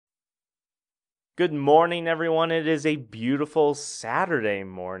Good morning, everyone. It is a beautiful Saturday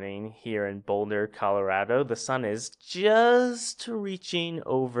morning here in Boulder, Colorado. The sun is just reaching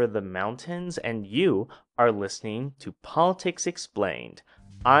over the mountains, and you are listening to Politics Explained.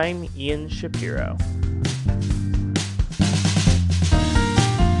 I'm Ian Shapiro.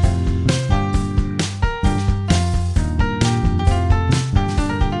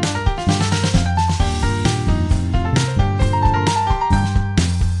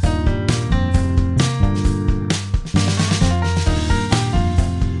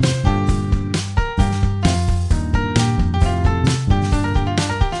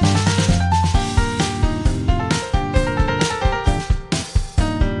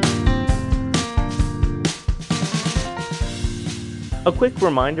 A quick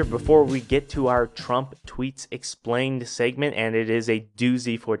reminder before we get to our Trump Tweets Explained segment, and it is a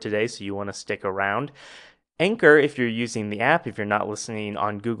doozy for today, so you want to stick around. Anchor, if you're using the app, if you're not listening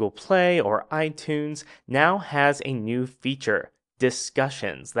on Google Play or iTunes, now has a new feature,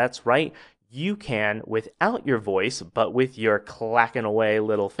 discussions. That's right. You can, without your voice, but with your clacking away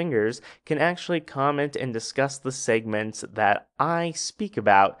little fingers, can actually comment and discuss the segments that I speak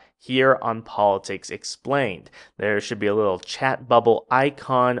about here on Politics Explained. There should be a little chat bubble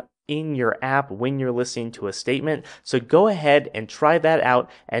icon in your app when you're listening to a statement. So go ahead and try that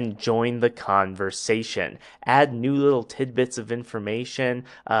out and join the conversation. Add new little tidbits of information.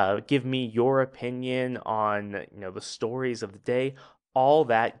 Give me your opinion on the stories of the day. All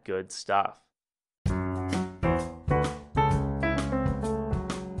that good stuff.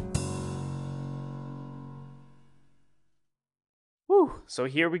 Whew, so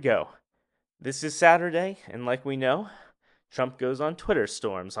here we go. This is Saturday, and like we know, Trump goes on Twitter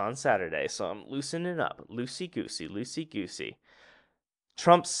storms on Saturday, so I'm loosening up. Loosey-goosey, loosey-goosey.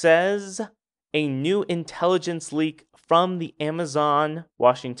 Trump says a new intelligence leak from the Amazon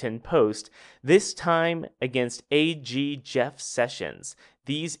Washington Post, this time against AG Jeff Sessions.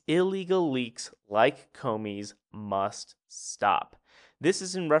 These illegal leaks, like Comey's, must stop. This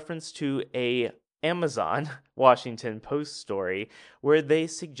is in reference to a Amazon Washington Post story where they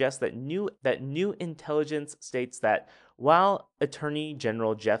suggest that new intelligence states that while Attorney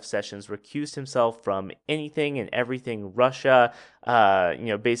General Jeff Sessions recused himself from anything and everything Russia,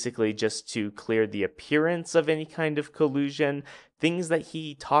 basically just to clear the appearance of any kind of collusion, things that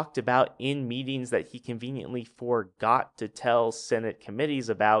he talked about in meetings that he conveniently forgot to tell Senate committees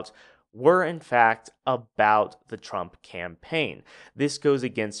about were in fact about the Trump campaign. This goes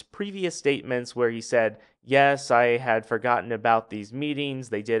against previous statements where he said, yes, I had forgotten about these meetings.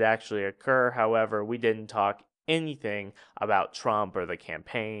 They did actually occur. However, we didn't talk anything about Trump or the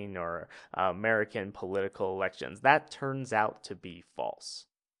campaign or American political elections. That turns out to be false.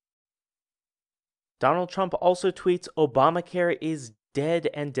 Donald Trump also tweets Obamacare is dead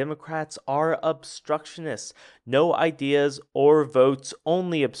and Democrats are obstructionists. No ideas or votes,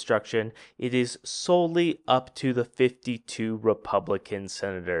 only obstruction. It is solely up to the 52 Republican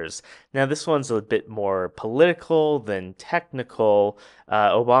senators. Now, this one's a bit more political than technical.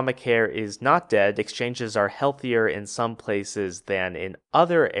 Obamacare is not dead. Exchanges are healthier in some places than in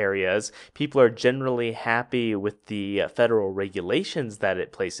other areas. People are generally happy with the federal regulations that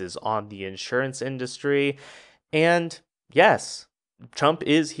it places on the insurance industry. And yes, Trump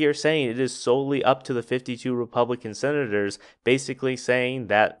is here saying it is solely up to the 52 Republican senators, basically saying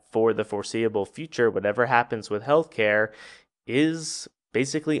that for the foreseeable future, whatever happens with healthcare is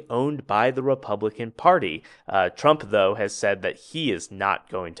basically owned by the Republican Party. Trump, though, has said that he is not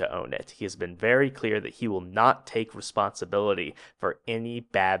going to own it. He has been very clear that he will not take responsibility for any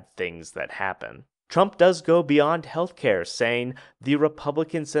bad things that happen. Trump does go beyond healthcare, saying the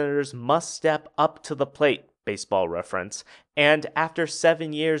Republican senators must step up to the plate, baseball reference, and after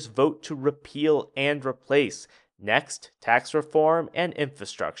 7 years vote to repeal and replace. Next, tax reform and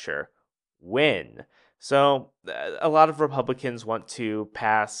infrastructure. When? So, a lot of Republicans want to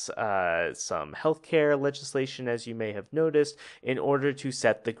pass some healthcare legislation, as you may have noticed, in order to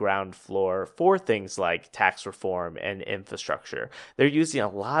set the ground floor for things like tax reform and infrastructure. They're using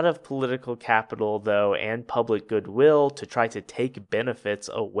a lot of political capital, though, and public goodwill to try to take benefits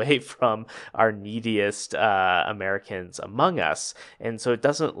away from our neediest Americans among us. And so it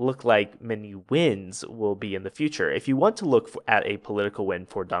doesn't look like many wins will be in the future. If you want to look at a political win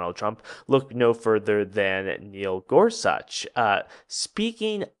for Donald Trump, look no further than Neil Gorsuch.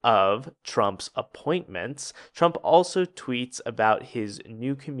 Speaking of Trump's appointments, Trump also tweets about his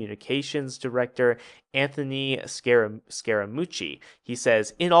new communications director, Anthony Scaramucci. He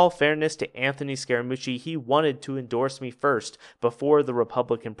says, in all fairness to Anthony Scaramucci, he wanted to endorse me first before the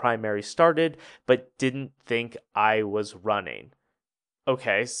Republican primary started, but didn't think I was running.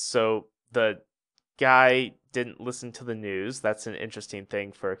 Okay, so the guy didn't listen to the news. That's an interesting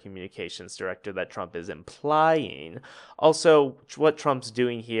thing for a communications director that Trump is implying. Also, what Trump's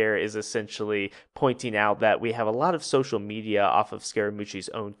doing here is essentially pointing out that we have a lot of social media off of Scaramucci's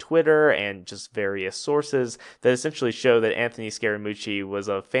own Twitter and just various sources that essentially show that Anthony Scaramucci was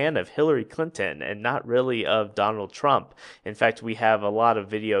a fan of Hillary Clinton and not really of Donald Trump. In fact, we have a lot of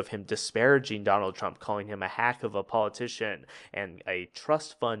video of him disparaging Donald Trump, calling him a hack of a politician and a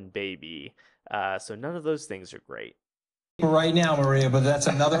trust fund baby. So none of those things are great. Right now, Maria, but that's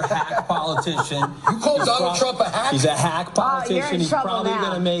another hack politician. You call Donald Trump a hack? He's a hack politician. He's probably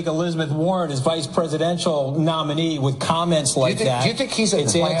going to make Elizabeth Warren his vice presidential nominee with comments like that. Do you think he's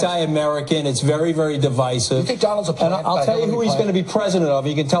It's anti-American. It's very, very divisive. You think Donald's a plant? And I'll tell you who he's going to be president of.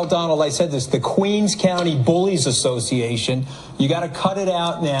 You can tell Donald I said this. The Queens County Bullies Association. You got to cut it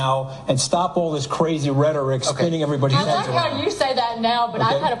out now and stop all this crazy rhetoric spinning everybody's heads around. I like how you say that now, but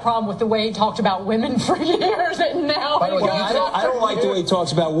I've had a problem with the way he talked about women for years, and now I don't like the way he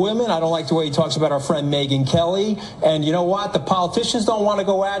talks about women. I don't like the way he talks about our friend Megyn Kelly. And you know what? The politicians don't want to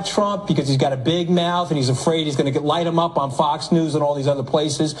go at Trump because he's got a big mouth and he's afraid he's going to light him up on Fox News and all these other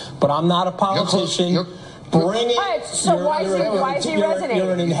places. But I'm not a politician. Bring it. Right, so why is he resonating?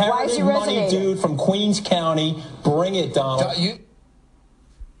 You're an inherited money dude from Queens County. Bring it, Donald.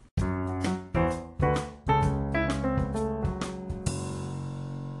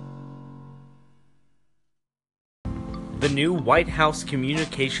 The new White House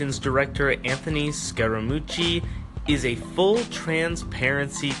Communications Director, Anthony Scaramucci, is a full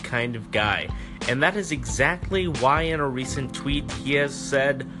transparency kind of guy. And that is exactly why in a recent tweet he has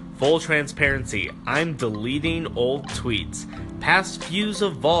said, "Full transparency, I'm deleting old tweets. Past views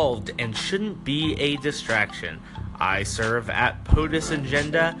evolved and shouldn't be a distraction. I serve at POTUS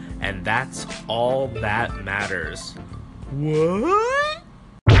Agenda, and that's all that matters." What?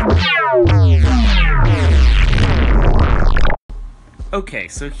 Okay,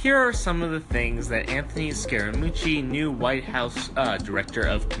 so here are some of the things that Anthony Scaramucci, new White House Director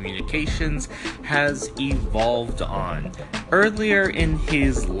of Communications, has evolved on. Earlier in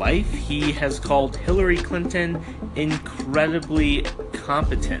his life, he has called Hillary Clinton incredibly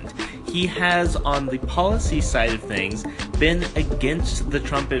competent. He has, on the policy side of things, been against the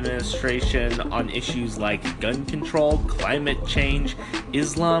Trump administration on issues like gun control, climate change,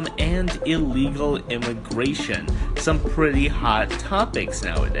 Islam, and illegal immigration. Some pretty hot topics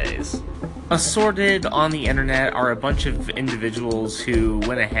nowadays. Assorted on the internet are a bunch of individuals who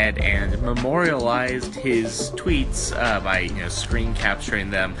went ahead and memorialized his tweets by screen capturing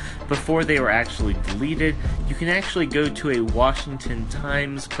them before they were actually deleted. You can actually go to a Washington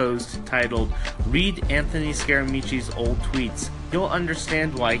Times post titled "Read Anthony Scaramucci's Old Tweets. You'll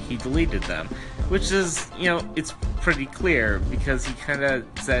understand why he deleted them," which is, it's pretty clear because he kind of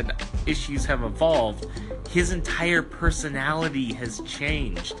said issues have evolved. His entire personality has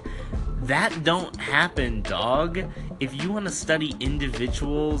changed. That don't happen, dog. If you want to study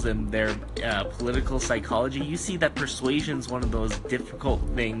individuals and their political psychology, you see that persuasion's one of those difficult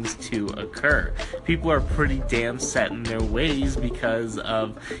things to occur. People are pretty damn set in their ways because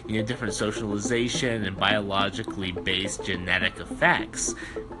of different socialization and biologically based genetic effects.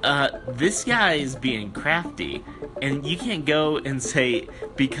 This guy is being crafty, and you can't go and say,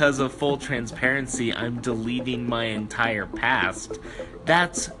 because of full transparency, I'm deleting my entire past.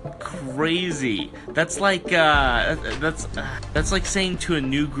 That's crazy. That's like that's like saying to a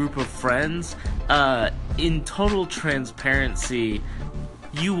new group of friends, in total transparency,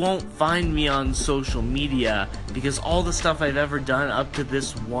 you won't find me on social media because all the stuff I've ever done up to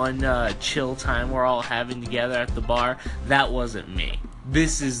this one chill time we're all having together at the bar, that wasn't me.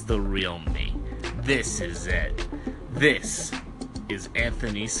 This is the real me. This is it. This is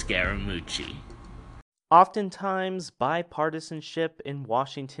Anthony Scaramucci. Oftentimes, bipartisanship in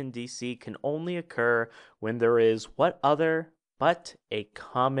Washington, D.C. can only occur when there is what other but a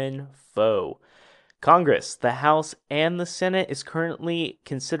common foe. Congress, the House, and the Senate is currently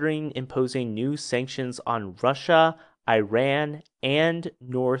considering imposing new sanctions on Russia, Iran, and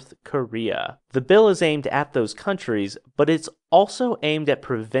North Korea. The bill is aimed at those countries, but it's also aimed at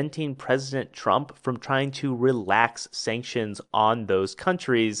preventing President Trump from trying to relax sanctions on those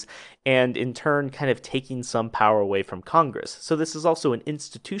countries and in turn kind of taking some power away from Congress. So this is also an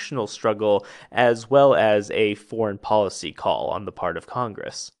institutional struggle as well as a foreign policy call on the part of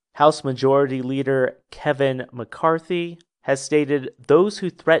Congress. House Majority Leader Kevin McCarthy has stated, "Those who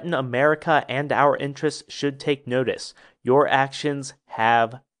threaten America and our interests should take notice. Your actions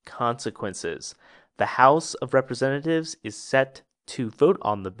have consequences." The House of Representatives is set to vote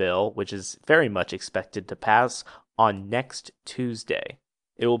on the bill, which is very much expected to pass on next Tuesday.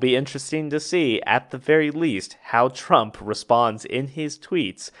 It will be interesting to see, at the very least, how Trump responds in his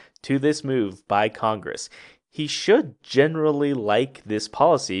tweets to this move by Congress. He should generally like this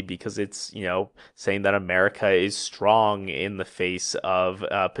policy because it's, saying that America is strong in the face of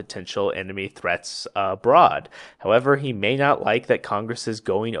potential enemy threats abroad. However, he may not like that Congress is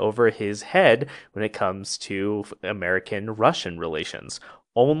going over his head when it comes to American-Russian relations.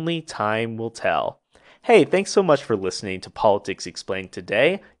 Only time will tell. Hey, thanks so much for listening to Politics Explained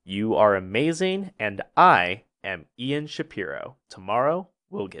today. You are amazing, and I am Ian Shapiro. Tomorrow,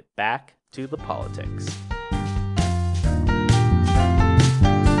 we'll get back to the politics.